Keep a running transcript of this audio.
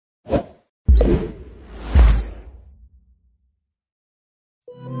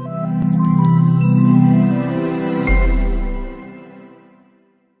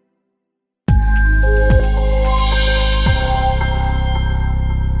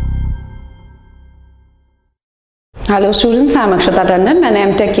Hello students, I am Akshata Tandon. मैंने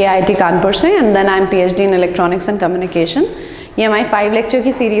M.Tech किया IIT Kanpur से and then I am PhD in Electronics and Communication. ये हमारी 5 lecture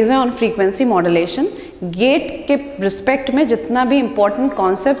की सीरीज़ है ऑन फ्रीक्वेंसी मॉड्यूलेशन. गेट के रिस्पेक्ट में जितना भी इंपॉर्टेंट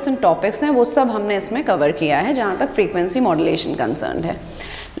कॉन्सेप्ट्स एंड टॉपिक्स हैं वो सब हमने इसमें कवर किया है जहाँ तक फ्रीक्वेंसी मॉड्यूलेशन कंसर्न्ड है.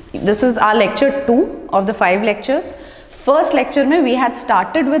 This is our lecture 2 of the 5 lectures. First lecture में we had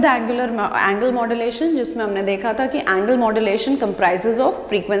started with angle modulation, जिसमें हमने देखा था कि angle modulation comprises of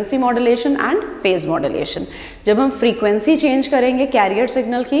frequency modulation and phase modulation. जब हम फ्रीक्वेंसी चेंज करेंगे कैरियर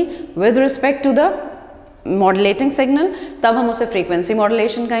सिग्नल की with respect to the modulating signal, तब हम उसे फ्रीक्वेंसी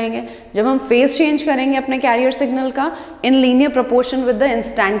मॉड्यूलेशन कहेंगे. जब हम फेज चेंज करेंगे अपने कैरियर सिग्नल का in linear proportion with the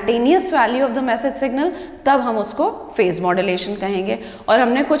instantaneous value of the message signal, तब हम उसको फेज मॉड्यूलेशन कहेंगे. और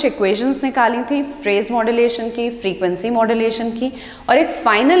हमने कुछ इक्वेशंस निकाली थी फेज मॉड्यूलेशन की, फ्रीक्वेंसी मॉड्यूलेशन की, और एक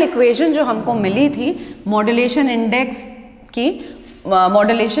फाइनल इक्वेशन जो हमको मिली थी मॉड्यूलेशन इंडेक्स की,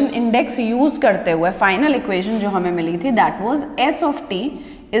 मॉड्यूलेशन इंडेक्स यूज करते हुए फाइनल इक्वेशन जो हमें मिली थी that was S of T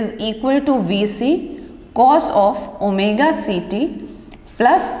is equal to we C cos of omega ct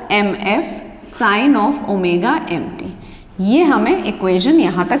plus mf sin of omega mt. ये हमें इक्वेशन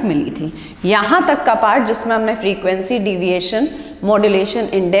यहाँ तक मिली थी. यहाँ तक का पार्ट जिसमें हमने फ्रीक्वेंसी, डिविएशन, मॉड्यूलेशन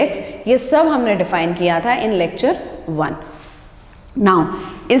इंडेक्स, ये सब हमने डिफाइन किया था इन लेक्चर 1.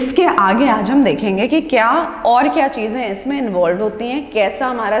 नाउ इसके आगे आज हम देखेंगे कि क्या और क्या चीज़ें इसमें इन्वॉल्व होती हैं, कैसा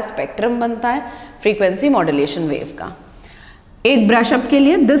हमारा स्पेक्ट्रम बनता है फ्रीक्वेंसी मॉड्यूलेशन वेव का. एक ब्रशअप के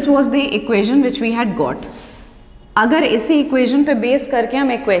लिए this was the equation which we had got. अगर इसी इक्वेशन पे बेस करके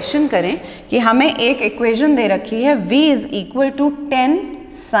हम एक क्वेश्चन करें कि हमें एक इक्वेशन दे रखी है v is equal to 10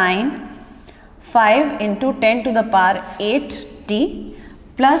 sign 5 into 10 to the power 8t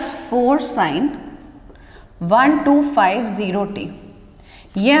plus 4 sign 1250t.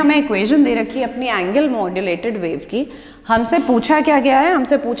 ये हमें इक्वेशन दे रखी है अपनी एंगल मॉड्यूलेटेड वेव की. हमसे पूछा क्या गया है,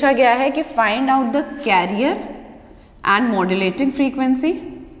 हमसे पूछा गया है कि find out the career and modulating frequency,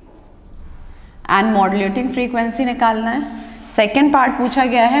 and modulating frequency निकालना है. सेकेंड पार्ट पूछा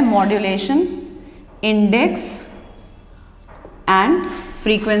गया है modulation index and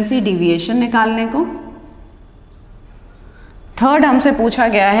frequency deviation निकालने को. थर्ड हमसे पूछा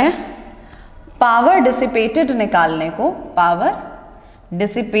गया है पावर डिसिपेटेड निकालने को, पावर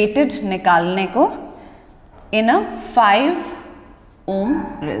डिसिपेटेड निकालने को इन अ 5 ओम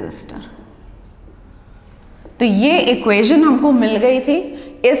रेजिस्टर. तो ये इक्वेशन हमको मिल गई थी.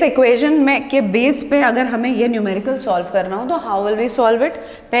 इस इक्वेशन में के बेस पे अगर हमें ये न्यूमेरिकल सॉल्व करना हो तो how will we solve it.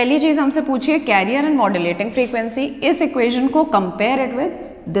 पहली चीज हमसे पूछिए कैरियर एंड मॉड्यूलेटिंग फ्रीक्वेंसी. इस इक्वेशन को compare it with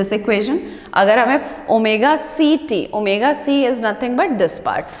this equation. अगर हमें omega C T, omega C is nothing but this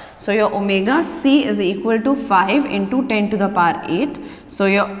part, so your omega C is equal to 5 into 10 to the power 8. So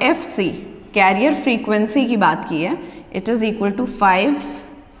your F C carrier frequency की बात की है, it is equal to 5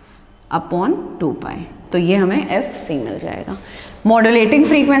 upon 2 पाई. तो ये हमें F C मिल जाएगा. Modulating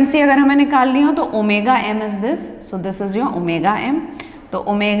frequency अगर हमें निकालनी हो तो omega M is this, so this is your omega M. तो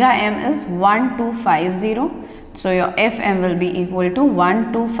omega M is 1250, so your F M will be equal to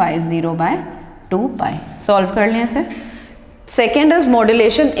 1250 bye 2 pi. Solve कर लें इसे. Second is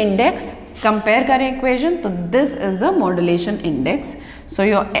modulation index. Compare करें इक्वेशन तो this is the modulation index, so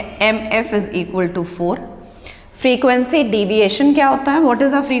your M F is equal to 4. Frequency deviation क्या होता है, what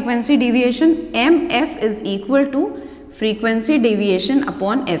is a frequency deviation? M F is equal to frequency deviation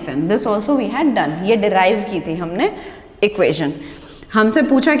upon F M. This also we had done, ये derive की थी हमने equation. हमसे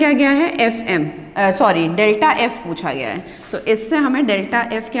पूछा क्या गया है F M, sorry delta F पूछा गया है. सो इससे हमें डेल्टा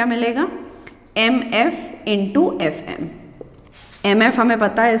एफ क्या मिलेगा, M F into F M. M F हमें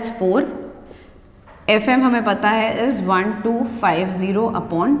पता है इज 4, एफ एम हमें पता है is 1250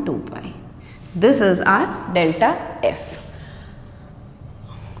 upon 2 pi. This is R delta F.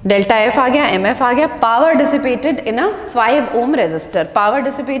 Delta F आ गया, एम एफ आ गया. पावर डिसिपेटेड इन अ 5 ओम रेजिस्टर. पावर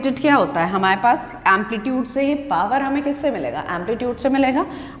डिसिपेटेड क्या होता है, हमारे पास एम्पलीट्यूड से ही पावर हमें किससे मिलेगा, एम्पलीट्यूड से मिलेगा.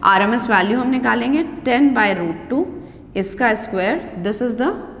 आरएमएस वैल्यू हम निकालेंगे 10/√2 इसका square, this is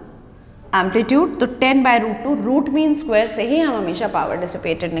the amplitude. तो 10/√2 रूट मीन स्क्वायर से ही हम हमेशा पावर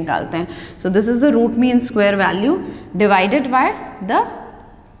डिसिपेटेड निकालते हैं. So this is the root mean square value divided by the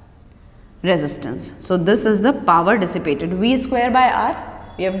resistance. So this is the power dissipated, V square by R.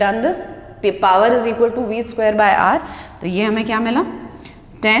 We have done this. Power is equal to V square by R. तो ये हमें क्या मिला,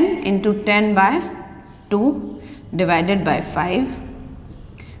 10 into 10/2 divided by 5.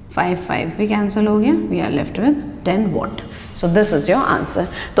 5 भी cancel हो गया. We are left with 10 watt. So this is your answer.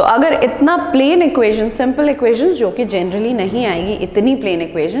 तो अगर इतना प्लेन इक्वेशन, सिंपल इक्वेशन जो कि जनरली नहीं आएगी, इतनी plane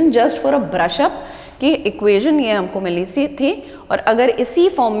equation just for a brush-up कि इक्वेशन ये हमको मिली सी थी, और अगर इसी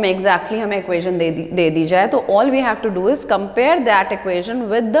फॉर्म में एग्जैक्टली हमें इक्वेशन दे दी जाए तो all we have to do is compare that equation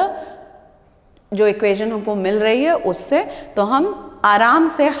with the जो इक्वेशन हमको मिल रही है उससे, तो हम आराम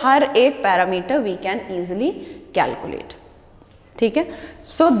से हर एक parameter we can easily calculate. ठीक है,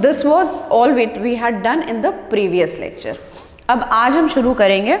 so this was all we had done in the previous lecture. अब आज हम शुरू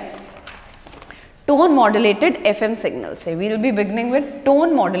करेंगे टोन मॉड्यूलेटेड एफएम सिग्नल से। We will be beginning with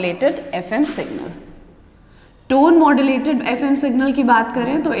tone modulated FM signal. Tone modulated FM signal की बात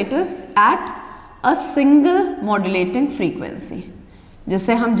करें तो it is at a single modulating frequency,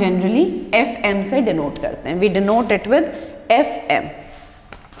 जिसे हम जनरली एफएम से डिनोट करते हैं। We denote it with FM.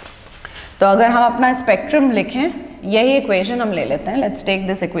 तो अगर हम अपना स्पेक्ट्रम लिखें, यही इक्वेशन हम ले लेते हैं। Let's take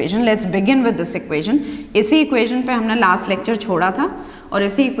this equation, let's begin with this equation. इसी इक्वेशन पे हमने लास्ट लेक्चर छोड़ा था और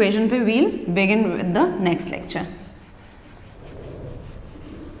इसी इक्वेशन पे we'll begin with the next lecture.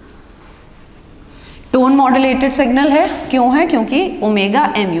 Tone modulated signal है, क्यों है? क्योंकि ओमेगा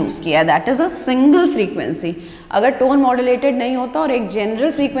एम यूज किया है, that is a single frequency. अगर टोन मॉड्यूलेटेड नहीं होता और एक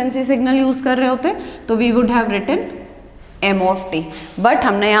जनरल फ्रीक्वेंसी सिग्नल यूज कर रहे होते तो we would have written M of T, but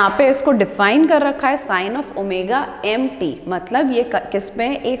हमने यहाँ पे इसको डिफाइन कर रखा है sign of omega M T, मतलब ये किस पे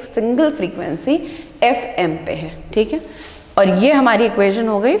है? एक सिंगल फ्रीक्वेंसी एफ एम पे है। ठीक है, और ये हमारी इक्वेशन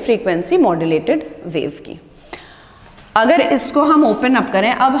हो गई फ्रीक्वेंसी मॉड्यूलेटेड वेव की। अगर इसको हम ओपन अप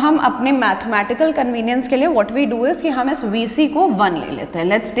करें, अब हम अपने मैथमेटिकल कन्वीनियंस के लिए व्हाट वी डू इज कि हम इस वीसी को 1 ले लेते हैं।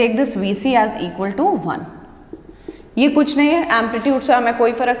 Let's take this VC as equal to 1। ये कुछ नहीं है, एम्पलीट्यूड से हमें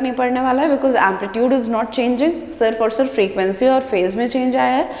कोई फर्क नहीं पड़ने वाला है, because amplitude is not changing, सिर्फ और सिर्फ फ्रीक्वेंसी और फेज में चेंज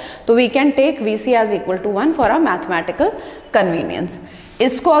आया है। तो we can take VC as equal to 1 for a mathematical convenience.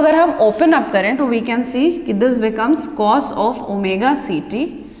 इसको अगर हम ओपन अप करें तो वी कैन सी कि this becomes cos of omega C T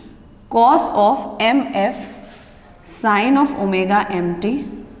cos of M F sine of omega M T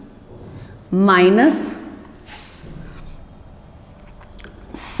minus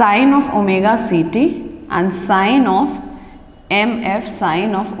sign of omega C T and sign of M F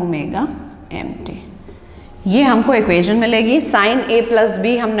sine of omega M T. ये हमको equation मिलेगी। Sign ए plus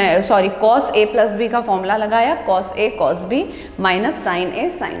B हमने cos A plus B का formula लगाया, cos A cos B minus sign A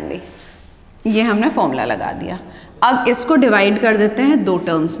sine B, ये हमने formula लगा दिया। अब इसको डिवाइड कर देते हैं 2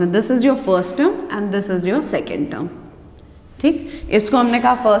 टर्म्स में। This is your first term and this is your second term. ठीक, इसको हमने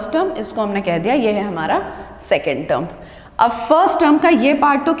कहा फर्स्ट टर्म, इसको हमने कह दिया ये है हमारा सेकेंड टर्म। अब फर्स्ट टर्म का ये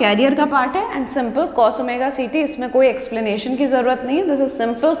पार्ट तो कैरियर का पार्ट है and simple cos omega C T, इसमें कोई एक्सप्लेनेशन की जरूरत नहीं है। This is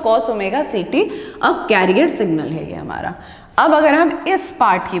simple cos omega C T, a carrier signal है ये हमारा। अब अगर हम इस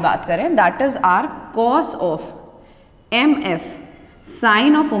पार्ट की बात करें, that is are cos of M F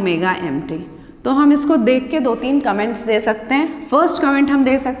sine of omega M T, तो हम इसको देख के 2-3 कमेंट्स दे सकते हैं। फर्स्ट कमेंट हम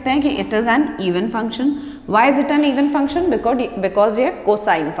दे सकते हैं कि it is an even function. Y is it N even function? Because ये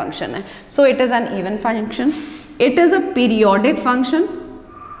कोसाइन फंक्शन है, so it is an even function. It is a periodic function.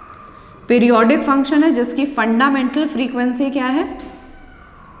 Periodic function है जिसकी फंडामेंटल फ्रीक्वेंसी क्या है?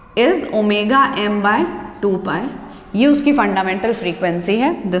 इज ओमेगा एम बाय 2 पाई, ये उसकी fundamental frequency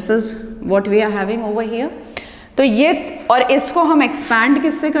है। This is what we are having over here. तो ये, और इसको हम एक्सपैंड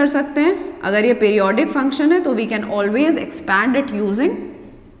किससे कर सकते हैं? अगर ये पीरियोडिक फंक्शन है तो we can always expand it using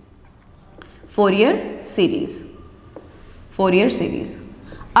Fourier series. Fourier series.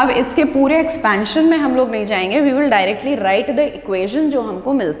 अब इसके पूरे एक्सपेंशन में हम लोग नहीं जाएंगे, we will directly right the equation जो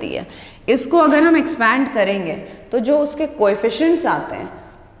हमको मिलती है। इसको अगर हम एक्सपैंड करेंगे तो जो उसके कोएफिशिएंट्स आते हैं,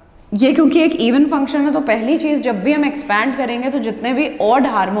 ये क्योंकि एक इवन फंक्शन है तो पहली चीज़ जब भी हम एक्सपैंड करेंगे तो जितने भी ऑड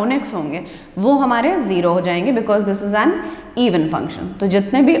हार्मोनिक्स होंगे वो हमारे 0 हो जाएंगे, because this is an even function. तो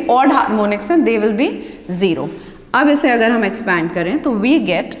जितने भी ऑड हार्मोनिक्स हैं दे विल बी 0। अब इसे अगर हम एक्सपैंड करें तो वी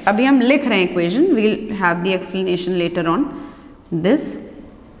गेट, अभी हम लिख रहे हैं equation, we'll have the explanation later on, this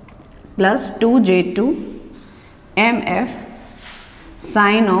plus 2j2 mf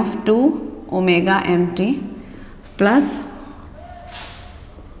sign of 2 omega mt plus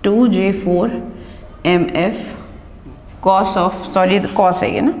 2j4 mf cos of, sorry cos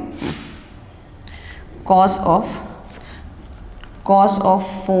है ये ना, cos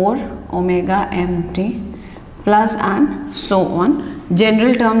of 4 omega mt plus and so on.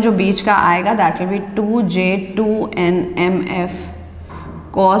 General term जो बीच का आएगा that will be 2j2n mf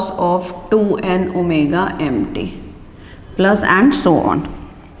cos of 2n omega mt plus and so on.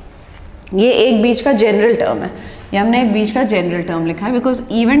 ये एक बीच का general term है, ये हमने एक बीच का जनरल टर्म लिखा है बिकॉज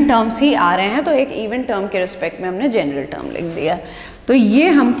इवन टर्म्स ही आ रहे हैं, तो एक इवन टर्म के रिस्पेक्ट में हमने जनरल टर्म लिख दिया। तो ये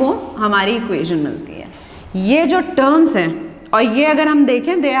हमको हमारी इक्वेशन मिलती है। ये जो टर्म्स हैं, और ये अगर हम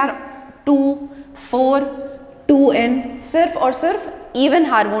देखें दे आर 2, 4, 2n, सिर्फ और सिर्फ इवन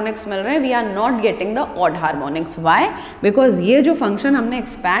हार्मोनिक्स मिल रहे हैं। We are not getting the odd harmonics. Y? Because ये जो फंक्शन हमने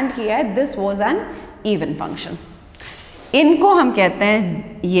एक्सपैंड किया है this was an even function. इनको हम कहते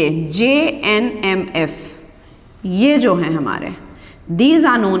हैं ये JNMF, ये जो है हमारे, these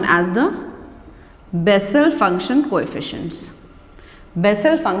are known as the Bessel function coefficients.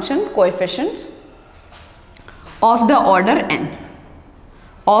 Bessel function coefficients of the order n.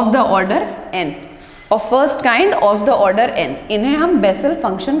 Of the order n. Of first kind of the order n. इन्हें हम Bessel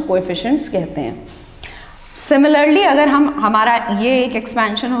function coefficients कहते हैं. सिमिलरली अगर हम हमारा ये एक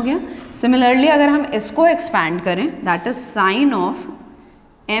एक्सपेंशन हो गया. सिमिलरली अगर हम इसको एक्सपैंड करें, that is sine of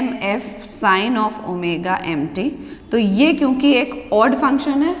M F sine of omega M T, तो ये क्योंकि एक ऑड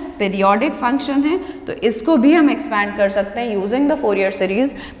फंक्शन है, पीरियोडिक फंक्शन है, तो इसको भी हम एक्सपैंड कर सकते हैं using the Fourier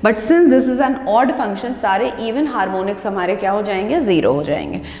series. But since this is an odd function, सारे इवन हार्मोनिक्स हमारे क्या हो जाएंगे, जीरो हो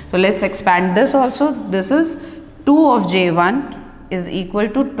जाएंगे. तो let's expand this also. This is 2 of j1 is equal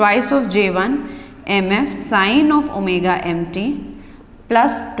to twice of j1 mf sin of omega mt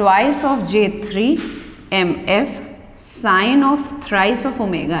plus twice of j3 mf sin of thrice of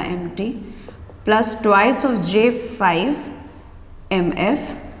omega mt plus twice of j5 mf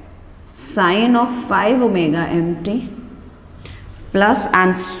sin of 5 omega mt plus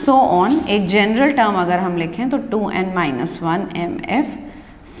and so on. एक general term अगर हम लिखें तो 2n-1 mf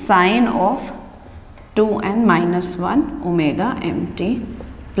sin of 2n-1 omega mt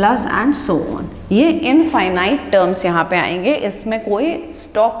plus and so on. ये infinite terms यहाँ पे आएंगे, इसमें कोई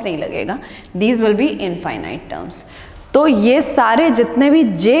स्टॉप नहीं लगेगा. These will be infinite terms. तो ये सारे जितने भी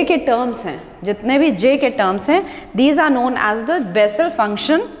j के टर्म्स हैं, जितने भी j के टर्म्स हैं, these are known as the Bessel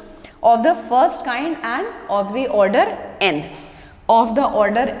function of the first kind end of the order n. Of the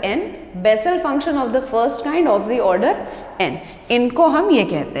order n, Bessel function of the first kind of the order n. इनको हम ये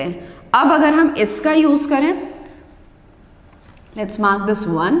कहते हैं. अब अगर हम इसका यूज करें, let's mark this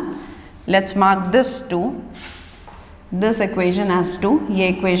 1, let's mark this 2, this equation as 2, ये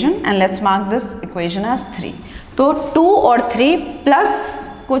equation, and let's mark this equation as 3. तो 2 और 3 प्लस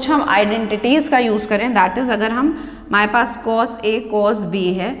कुछ हम आइडेंटिटीज का यूज करें, दैट इज अगर हम हमारे पास cos A cos B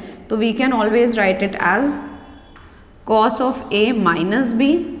है, तो we can always write it as cos of A minus B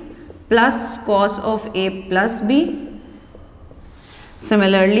plus cos of A plus B.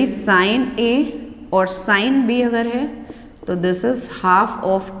 Similarly sin A और sin B अगर है, तो this is half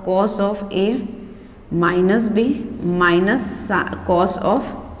of cos of A minus B minus cos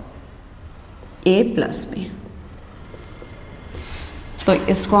of A plus B. तो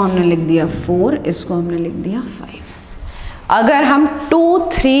इसको हमने लिख दिया 4, इसको हमने लिख दिया 5. अगर हम 2,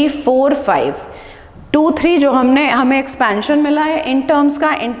 3, 4, 5, 2, 3 जो हमें एक्सपेंशन मिला है इन टर्म्स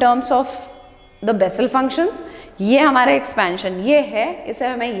का, in terms of the basal functions, ये हमारा एक्सपेंशन ये है, इसे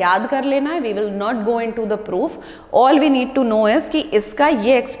हमें याद कर लेना है. We will not go into the proof. All we need to know is कि इसका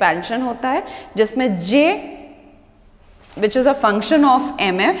ये एक्सपेंशन होता है जिसमें j which is a function of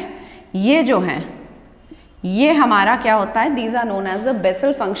mf, ये जो है ये हमारा क्या होता है, these are known as the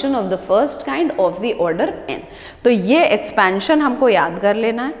Bessel function of the first kind of the order n. तो ये एक्सपेंशन हमको याद कर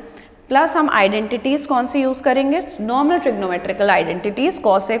लेना है. प्लस हम आइडेंटिटीज कौन सी यूज करेंगे, normal trigonometrical identities,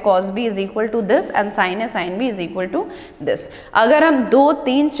 cos A cos B is equal to this and sin A sin B is equal to this. अगर हम 2,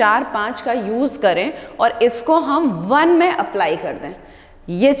 3, 4, 5 का यूज करें और इसको हम 1 में अप्लाई कर दें,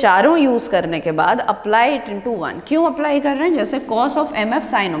 ये चारों यूज करने के बाद अप्लाई इट इनटू 1. क्यों अप्लाई कर रहे हैं, जैसे cos of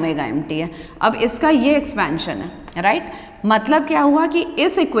mf sin omega mt है. अब इसका ये एक्सपेंशन है, राइट. मतलब क्या हुआ कि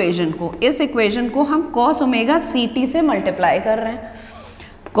इस इक्वेशन को हम cos ओमेगा ct से मल्टीप्लाई कर रहे हैं,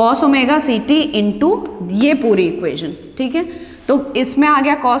 cos omega C T into ये पूरी इक्वेशन, ठीक है. तो इसमें आ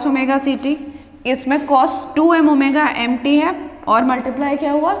गया cos ओमेगा सी टी, इसमें cos 2m omega M T है और मल्टीप्लाई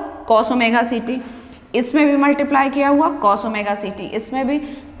क्या हुआ cos ओमेगा सी टी, इसमें भी मल्टीप्लाई किया हुआ cos ओमेगा सी टी, इसमें भी.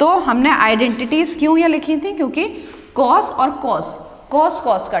 तो हमने आइडेंटिटीज क्यों ये लिखी थी, क्योंकि cos और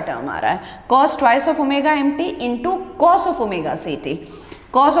cos का टर्म आ रहा है. cos twice of omega M T into cos of omega C T,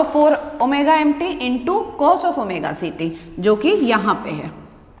 cos of 4 omega M T into cos of omega C T, जो कि यहाँ पे है.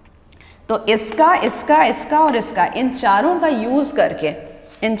 तो इसका और इसका, इन चारों का यूज करके,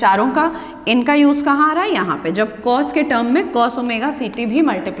 इनका यूज कहाँ आ रहा है, यहाँ पे. जब cos के टर्म में cos ओमेगा सी टी भी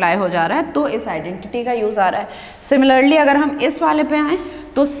मल्टीप्लाई हो जा रहा है, तो इस आइडेंटिटी का यूज आ रहा है. सिमिलरली अगर हम इस वाले पे आए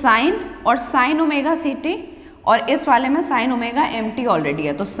तो sin और sin ओमेगा सी टी, और इस वाले में sin omega M T already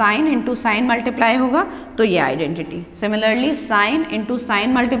है, तो sin इंटू साइन मल्टीप्लाई होगा, तो ये identity. Similarly sin into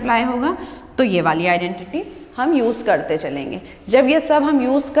sine multiply होगा, तो ये वाली आइडेंटिटी हम यूज करते चलेंगे. जब ये सब हम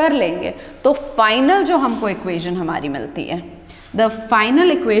यूज कर लेंगे तो फाइनल जो हमको इक्वेशन हमारी मिलती है, the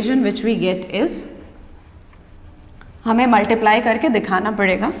final equation which we get is, हमें मल्टीप्लाई करके दिखाना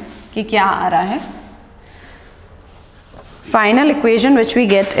पड़ेगा कि क्या आ रहा है. Final equation which we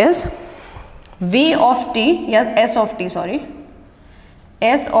get is v of t या s of t, sorry,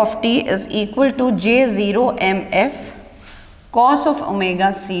 s of t is equal to j0 mf cos of omega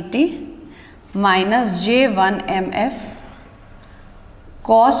ct minus j1 mf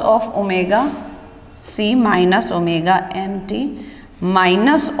cos of omega C minus omega mt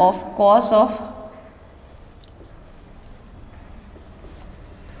minus of cos of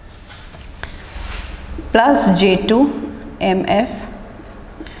plus J2 mf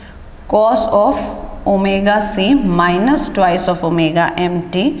cos of omega c minus twice of omega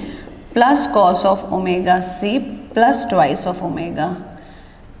mt plus cos of omega c plus twice of omega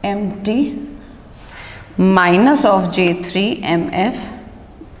mt minus of J3 mf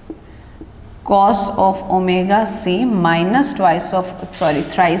cos of omega c minus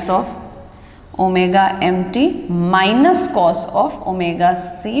thrice of omega mt minus cos of omega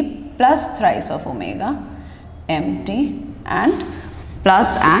c plus thrice of omega mt and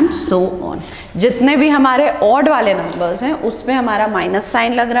plus and so on. जितने भी हमारे odd वाले numbers हैं उस पे हमारा minus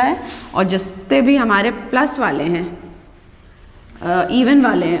sign लग रहा है और जितने भी हमारे प्लस वाले हैं इवन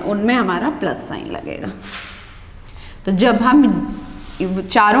वाले हैं उनमें हमारा प्लस साइन लगेगा। तो जब हम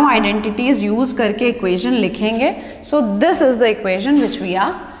चारों आइडेंटिटीज यूज करके इक्वेशन लिखेंगे, so this is the equation which we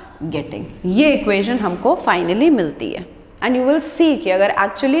are getting. ये इक्वेशन हमको फाइनली मिलती है एंड यू विल सी कि अगर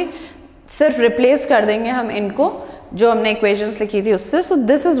एक्चुअली सिर्फ रिप्लेस कर देंगे हम इनको जो हमने इक्वेशंस लिखी थी उससे, so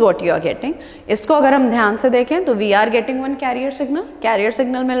this is what you are getting. इसको अगर हम ध्यान से देखें तो we are getting one carrier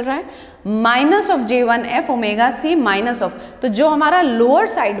signal मिल रहा है minus of J1F omega C minus of, तो जो हमारा लोअर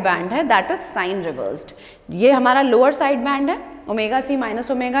साइड बैंड है दैट इज साइन रिवर्स्ड। ये हमारा लोअर साइड बैंड है omega C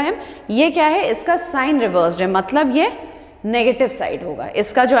minus omega M, ये क्या है, इसका साइन रिवर्स्ड है, मतलब ये नेगेटिव साइड होगा।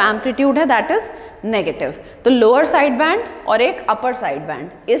 इसका जो एम्पलीट्यूड है दैट इज नेगेटिव। तो लोअर साइड बैंड और एक अपर साइड बैंड,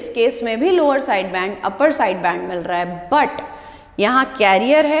 इस केस में भी lower side band upper side band मिल रहा है, बट यहाँ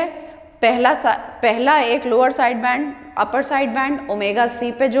कैरियर है पहला एक lower side band upper side band omega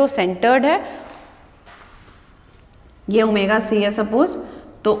C पे जो सेंटर्ड है, ये ओमेगा C है सपोज,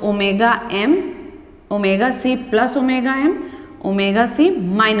 तो omega M omega C plus omega M omega C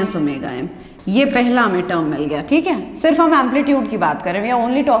minus omega M, ये पहला हमें टर्म मिल गया। ठीक है, सिर्फ हम एम्पलीट्यूड की बात करें, we are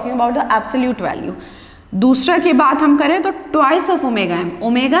only talking about the absolute value. दूसरा की बात हम करें तो twice of omega M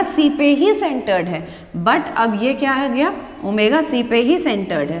omega C पे ही सेंटर्ड है, बट अब ये क्या है गया, ओमेगा C पे ही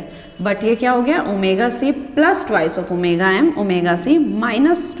सेंटर्ड है, बट ये क्या हो गया omega C plus twice of omega M omega C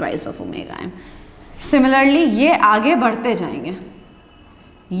minus twice of omega M। Similarly ये आगे बढ़ते जाएंगे,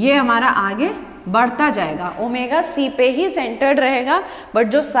 ये हमारा आगे बढ़ता जाएगा, ओमेगा C पे ही सेंटर्ड रहेगा, बट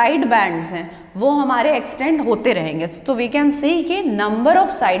जो साइड बैंड्स हैं वो हमारे एक्सटेंड होते रहेंगे। तो वी कैन सी कि नंबर ऑफ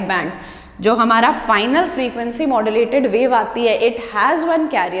साइड बैंड्स, जो हमारा फाइनल फ्रीक्वेंसी मॉड्यूलेटेड वेव आती है, it has one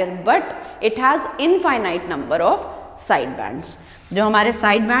career but it has infinite number of side bands. जो हमारे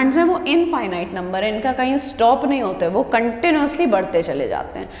साइड बैंड्स हैं वो इनफाइनाइट नंबर है, इनका कहीं स्टॉप नहीं होते, वो कंटिन्यूसली बढ़ते चले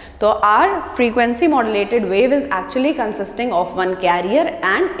जाते हैं। तो are frequency modulated wave is actually consisting of one career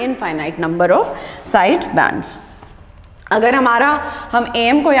and infinite number of side bands. अगर हम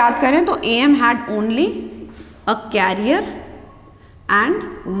AM को याद करें तो AM had only a career and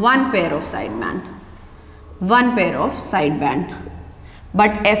one pair of side band,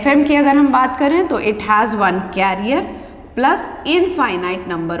 but FM की अगर हम बात करें तो it has one carrier plus infinite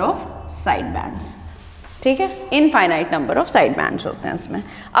number of side bands। ठीक है, infinite number of side bands होते हैं इसमें।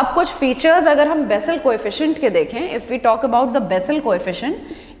 अब कुछ फीचर्स अगर हम बेसल कोएफिशिएंट के देखें, if we talk about the basal coefficient,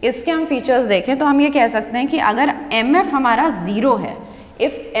 इसके हम फीचर्स देखें तो हम ये कह सकते हैं कि अगर MF हमारा 0 है,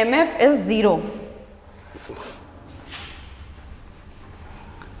 if MF is 0,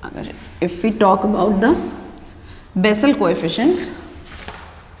 if we talk about the Bessel coefficients,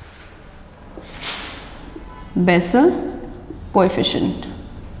 Bessel coefficient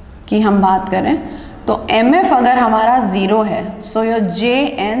की हम बात करें तो MF अगर हमारा 0 है, so your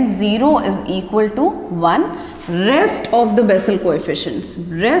JN 0 is equal to 1, rest of the Bessel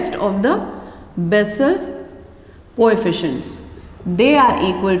coefficients they are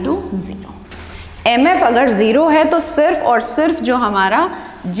equal to 0। MF अगर 0 है तो सिर्फ और सिर्फ जो हमारा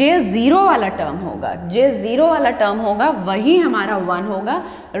J0 वाला टर्म होगा वही हमारा 1 होगा,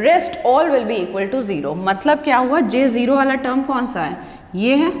 rest all will be equal to 0। मतलब क्या हुआ, J0 वाला टर्म कौन सा है,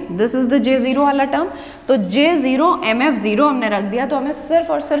 ये है, दिस इज द J0 वाला टर्म। तो J0 MF 0 हमने रख दिया तो हमें सिर्फ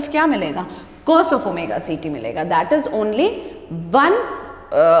और सिर्फ क्या मिलेगा, cos ऑफ ओमेगा CT मिलेगा, that is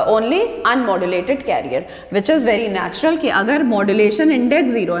only unmodulated career, which is very natural कि अगर मॉड्यूलेशन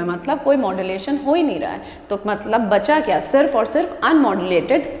इंडेक्स 0 है मतलब कोई मॉड्यूलेशन हो ही नहीं रहा है, तो मतलब बचा क्या, सिर्फ और सिर्फ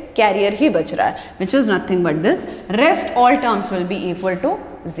अनमॉड्यूलेटेड कैरियर ही बच रहा है, which is nothing but this, rest all terms will be equal to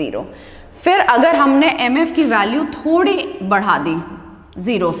 0। फिर अगर हमने MF की वैल्यू थोड़ी बढ़ा दी,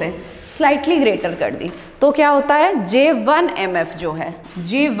 0 से स्लाइटली ग्रेटर कर दी, तो क्या होता है, J1 MF जो है,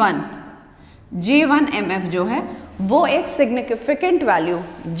 J1 MF जो है वो एक सिग्निफिकेंट वैल्यू,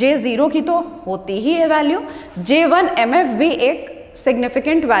 J0 की तो होती ही है वैल्यू, J1 MF भी एक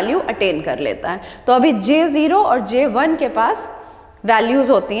सिग्निफिकेंट वैल्यू अटेन कर लेता है। तो अभी J0 और J1 के पास वैल्यूज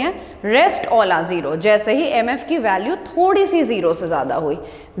होती हैं, रेस्ट ऑल आर जीरो। जैसे ही MF की वैल्यू थोड़ी सी जीरो से ज़्यादा हुई,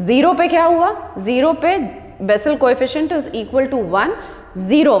 जीरो पे क्या हुआ, जीरो पे basal coefficient is equal to 1,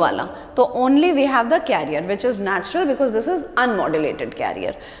 zero वाला, तो only we have the career which is natural because this is unmodulated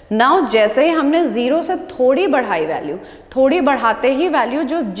career. Now जैसे ही हमने जीरो से थोड़ी बढ़ाई वैल्यू, थोड़ी बढ़ाते ही वैल्यू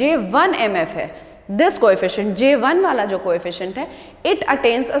जो J1 MF है, दिस कोएफिशिएंट J1 वाला जो कोएफिशिएंट है, it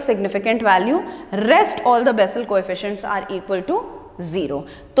attains a significant value, rest all the basal coefficients are equal to zero.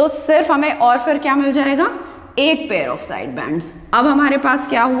 तो सिर्फ हमें और फिर क्या मिल जाएगा, एक पेयर ऑफ साइड बैंड्स। अब हमारे पास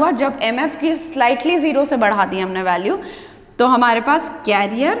क्या हुआ, जब MF की स्लाइटली जीरो से बढ़ा दी हमने वैल्यू, तो हमारे पास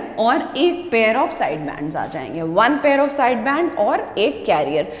कैरियर और एक पेयर ऑफ साइड बैंड्स आ जाएंगे, one pair of side band और एक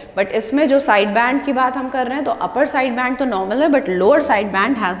कैरियर। बट इसमें जो साइड बैंड की बात हम कर रहे हैं, तो अपर साइड बैंड तो नॉर्मल है, but lower side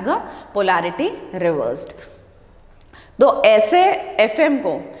band has the polarity reversed. तो ऐसे FM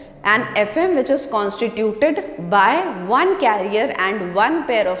को, an FM which is constituted by one carrier and one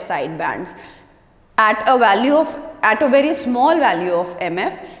pair of side bands at a very small value of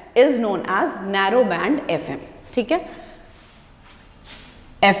MF is known as narrow band FM। ठीक है,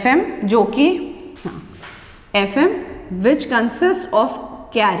 FM जो कि FM which consists of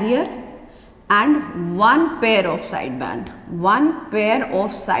carrier and one pair of side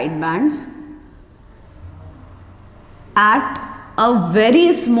bands at a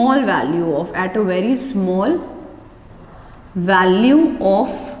very small value of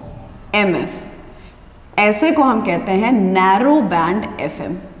MF, ऐसे को हम कहते हैं narrow band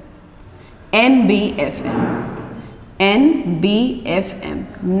FM, NBFM,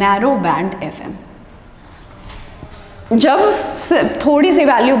 narrow band FM। जब थोड़ी सी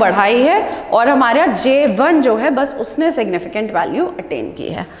वैल्यू बढ़ाई है और हमारा J1 जो है बस उसने सिग्निफिकेंट वैल्यू अटेन की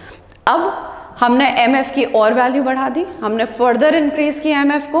है। अब हमने MF की और वैल्यू बढ़ा दी, हमने फर्दर इंक्रीज किया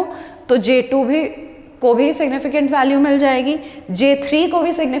MF को, तो J2 को भी सिग्निफिकेंट वैल्यू मिल जाएगी, J3 को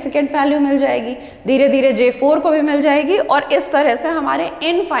भी सिग्निफिकेंट वैल्यू मिल जाएगी, धीरे धीरे J4 को भी मिल जाएगी, और इस तरह से हमारे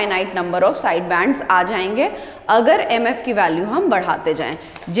infinite number of side bands आ जाएंगे अगर MF की वैल्यू हम बढ़ाते जाएं।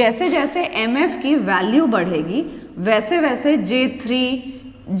 जैसे जैसे MF की वैल्यू बढ़ेगी वैसे वैसे J3,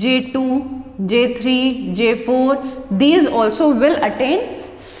 J2, J4 these also will attain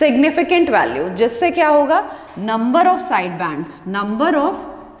significant value, जिससे क्या होगा, number of side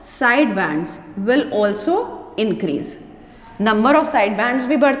bands will also increase, number of side bands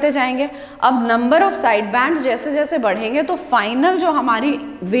भी बढ़ते जाएंगे। अब नंबर ऑफ साइड बैंड्स जैसे जैसे बढ़ेंगे तो फाइनल जो हमारी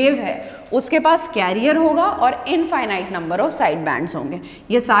वेव है उसके पास कैरियर होगा और infinite number of side bands होंगे,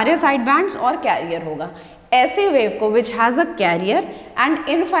 ये सारे साइड बैंड्स और कैरियर होगा। ऐसी वेव को which has a career and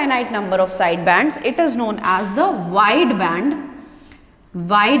infinite number of side bands, it is known as the wide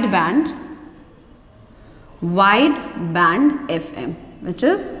band FM which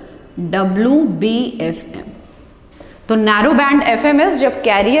is WBFM। तो नैरो बैंड FM इज जब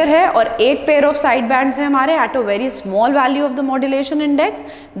career है और एक पेयर ऑफ साइड बैंड्स है हमारे at a very small value of the modulation index,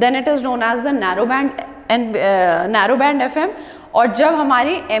 then it is known as the narrow band FM। और जब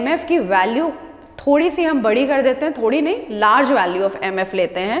हमारी MF की वैल्यू थोड़ी सी हम बड़ी कर देते हैं, थोड़ी नहीं, लार्ज वैल्यू ऑफ MF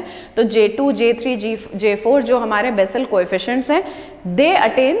लेते हैं, तो J2, J3, J4 जो हमारे बेसल कोएफिशिएंट्स हैं, they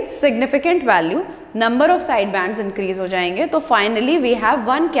attain significant value, number of side bands increase हो जाएंगे, तो finally we have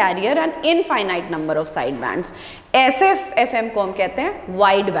one career and infinite number of side bands. ऐसे FM को हम कहते हैं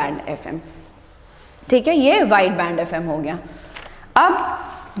वाइड बैंड FM। ठीक है, ये वाइड बैंड FM हो गया। अब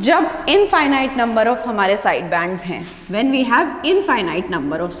जब इनफाइनाइट नंबर ऑफ हमारे साइड बैंड्स हैं, when we have infinite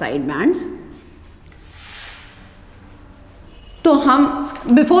number of side bands, तो हम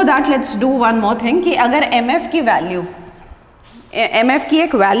before that let's do one more thing कि अगर MF की वैल्यू, MF की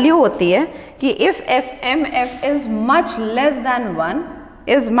एक वैल्यू होती है कि if MF is much less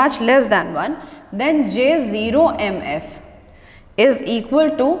than 1 then J0 MF is equal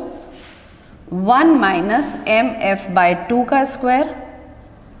to 1 minus MF by 2 का square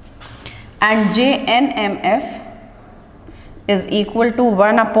and JN MF is equal to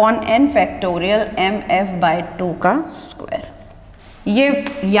 1 upon n factorial MF by 2 का square. ये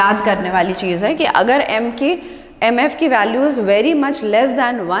याद करने वाली चीज़ है कि अगर MF की value is very much less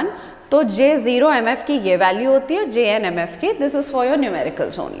than 1 तो J0 MF की ये वैल्यू होती है, JN MF की, this is for your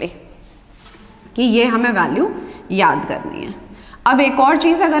numericals only, कि ये हमें वैल्यू याद करनी है। अब एक और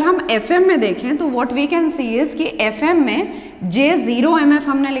चीज़ अगर हम FM में देखें तो what we can see is कि FM में J0 MF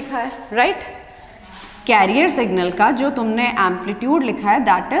हमने लिखा है, राइट, कैरियर सिग्नल का जो तुमने एम्पलीट्यूड लिखा है,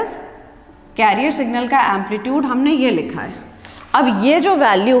 दैट इज कैरियर सिग्नल का एम्पलीट्यूड हमने ये लिखा है। अब ये जो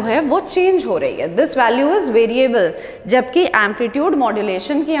वैल्यू है वो चेंज हो रही है, दिस वैल्यू इज वेरिएबल, जबकि एम्पलीट्यूड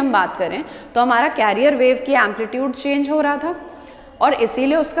मॉड्यूलेशन की हम बात करें तो हमारा कैरियर वेव की एम्पलीट्यूड चेंज हो रहा था। और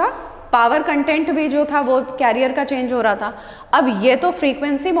इसीलिए उसका पावर कंटेंट भी जो था वो कैरियर का चेंज हो रहा था। अब ये तो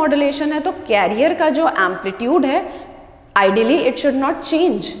फ्रीक्वेंसी मॉड्यूलेशन है, तो कैरियर का जो एम्पलीट्यूड है ideally it should not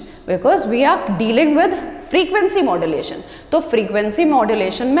change because we are dealing with frequency modulation. तो फ्रीक्वेंसी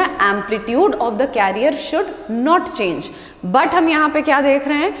मॉड्यूलेशन में amplitude of the career should not change, but हम यहाँ पे क्या देख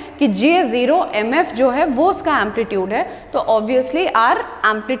रहे हैं कि J0 MF जो है वो उसका एम्पलीट्यूड है, तो obviously are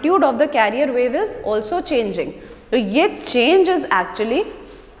amplitude of the carrier wave is also changing. तो ये चेंज इज एक्चुअली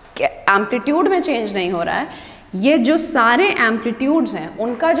एम्पलीट्यूड में चेंज नहीं हो रहा है, ये जो सारे एम्पलीट्यूड्स हैं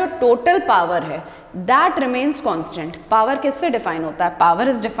उनका जो टोटल पावर है दैट रिमेन्स कांस्टेंट। पावर किससे डिफाइन होता है? Power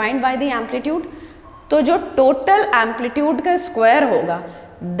is defined by the amplitude. तो जो टोटल एम्पलीट्यूड का स्क्वायर होगा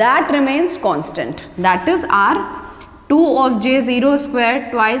that remains constant, that is are 2 of J0 square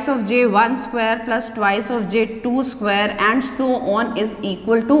twice of J1 square plus twice of J2 square and so on is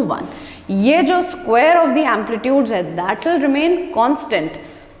equal to 1। ये जो square of the amplitudes है that will remain constant.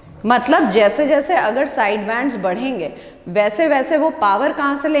 मतलब जैसे जैसे अगर side bands बढ़ेंगे वैसे वैसे वो पावर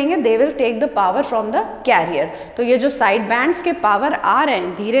कहाँ से लेंगे? They will take the power from the career. तो ये जो साइड बैंड्स के पावर आ रहे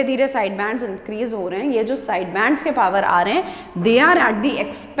हैं, धीरे धीरे साइड बैंड्स इंक्रीज हो रहे हैं, ये जो साइड बैंड्स के पावर आ रहे हैं they are at the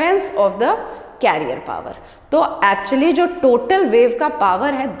expense of the career power. तो एक्चुअली जो टोटल वेव का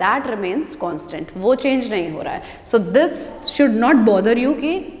पावर है दैट रिमेन्स कांस्टेंट, वो चेंज नहीं हो रहा है। So this should not bother you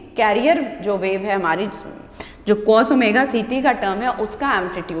कि कैरियर जो वेव है हमारी, जो cos ओमेगा CT का टर्म है उसका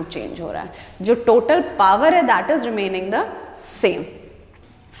एम्पलीट्यूड चेंज हो रहा है, जो टोटल पावर है that is remaining the same.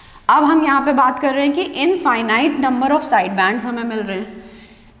 अब हम यहाँ पे बात कर रहे हैं कि infinite number of side bands हमें मिल रहे हैं।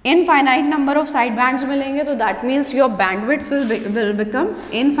 Infinite number of side bands मिलेंगे तो that means your bandwidth will become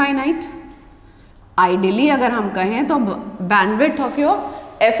infinite. Ideally अगर हम कहें तो bandwidth of your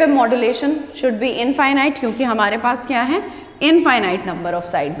FM modulation should be infinite, क्योंकि हमारे पास क्या है? Infinite number of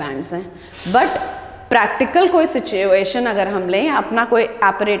side bands हैं। बट प्रैक्टिकल कोई सिचुएशन अगर हम लें, अपना कोई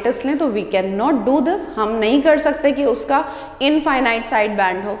एपरेटस लें, तो we can not do this. हम नहीं कर सकते कि उसका इनफाइनाइट साइड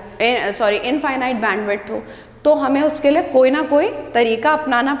बैंड हो, इनफाइनाइट बैंडविड्थ हो, तो हमें उसके लिए कोई ना कोई तरीका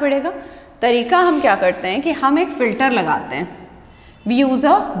अपनाना पड़ेगा। तरीका हम क्या करते हैं कि हम एक फिल्टर लगाते हैं। We use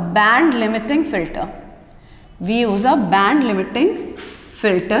a band limiting filter. We use a band limiting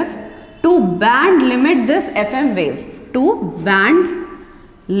filter to band limit this FM wave. To band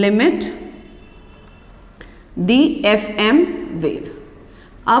limit the FM wave.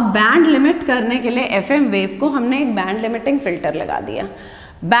 अब बैंड लिमिट करने के लिए FM वेव को हमने एक बैंड लिमिटिंग फिल्टर लगा दिया।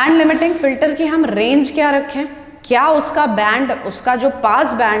 Band limiting filter की हम रेंज क्या रखें? क्या उसका बैंड, उसका जो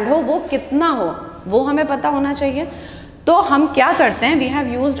पास बैंड हो वो कितना हो, वो हमें पता होना चाहिए। तो हम क्या करते हैं? We have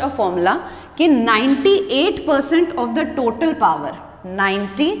used a formula कि 98% of the total power,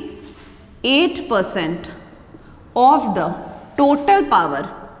 98% of the total power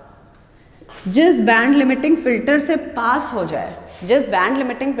जिस बैंड लिमिटिंग फिल्टर से पास हो जाए, जिस बैंड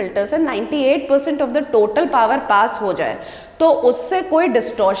लिमिटिंग फिल्टर से 98% ऑफ द टोटल पावर पास हो जाए, तो उससे कोई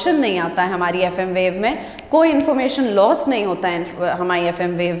डिस्टॉर्शन नहीं आता है हमारी FM वेव में, कोई इन्फॉर्मेशन लॉस नहीं होता है हमारी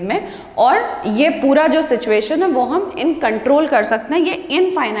FM वेव में, और ये पूरा जो सिचुएशन है वो हम इन कंट्रोल कर सकते हैं। ये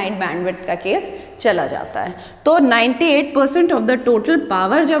इनफाइनाइट बैंडविड्थ का केस चला जाता है। तो 98% ऑफ द टोटल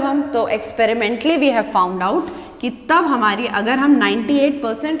पावर जब हम, तो experimentally we have found out कि तब हमारी, अगर हम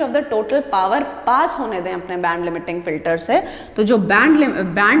 98% ऑफ द टोटल पावर पास होने दें अपने बैंड लिमिटिंग फिल्टर से, तो जो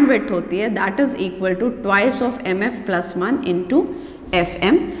बैंडविड्थ होती है that is equal to twice of MF + 1 into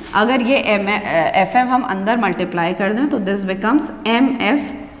FM। अगर ये FM हम अंदर मल्टीप्लाई कर दें तो this becomes MF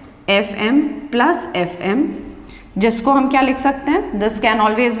FM + FM, जिसको हम क्या लिख सकते हैं? This can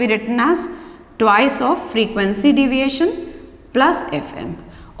always be written as twice of frequency deviation plus FM।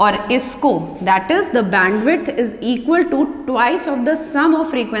 और इसको that is the bandwidth is equal to twice of the some of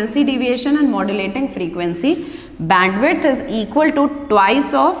frequency deviation and modulating frequency. Bandwidth is equal to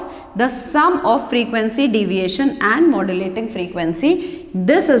twice of the sum of frequency deviation and modulating frequency.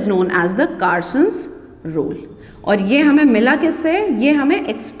 This is known as the Carson's rule. और ये हमें मिला किससे? ये हमें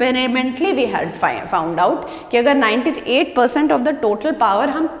experimentally we had found out कि अगर 98% of the total power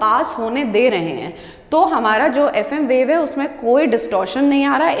हम पास होने दे रहे हैं तो हमारा जो FM वेव है उसमें कोई डिस्टॉर्शन नहीं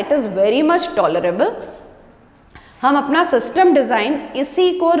आ रहा है, it is very much tolerable. हम अपना सिस्टम डिज़ाइन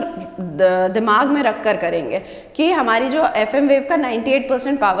इसी को दिमाग में रख कर करेंगे कि हमारी जो FM वेव का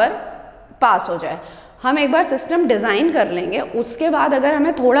 98% पावर पास हो जाए। हम एक बार सिस्टम डिज़ाइन कर लेंगे, उसके बाद अगर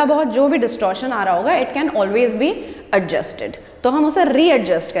हमें थोड़ा बहुत जो भी डिस्टॉर्शन आ रहा होगा it can always be adjusted, तो हम उसे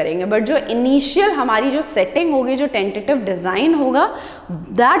रीएडजस्ट करेंगे। बट जो इनिशियल हमारी जो सेटिंग होगी, जो टेंटेटिव डिज़ाइन होगा,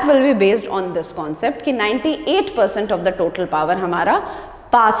 that will be based on this concept कि 98% ऑफ द टोटल पावर हमारा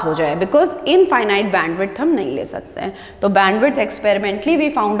पास हो जाए, बिकॉज इनफाइनाइट बैंडविड्थ हम नहीं ले सकते हैं। तो bandwidth experimentally we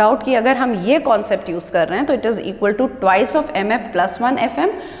found out कि अगर हम ये कॉन्सेप्ट यूज़ कर रहे हैं तो it is equal to twice of mf + 1 fm,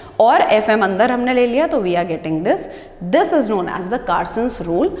 और fm अंदर हमने ले लिया तो we are getting this is known as the कार्सन्स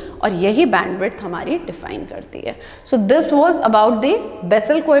rule, और यही बैंडविड्थ हमारी डिफाइन करती है। So this was about the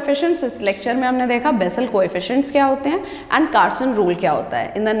basal coefficients. इस लेक्चर में हमने देखा बेसल कोएफिशिएंट्स क्या होते हैं एंड कार्सन रूल क्या होता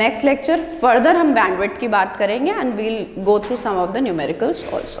है। In the next lecture further हम बैंडविड्थ की बात करेंगे and we'll go through some of the numericals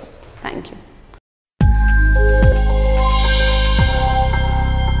also. Thank you.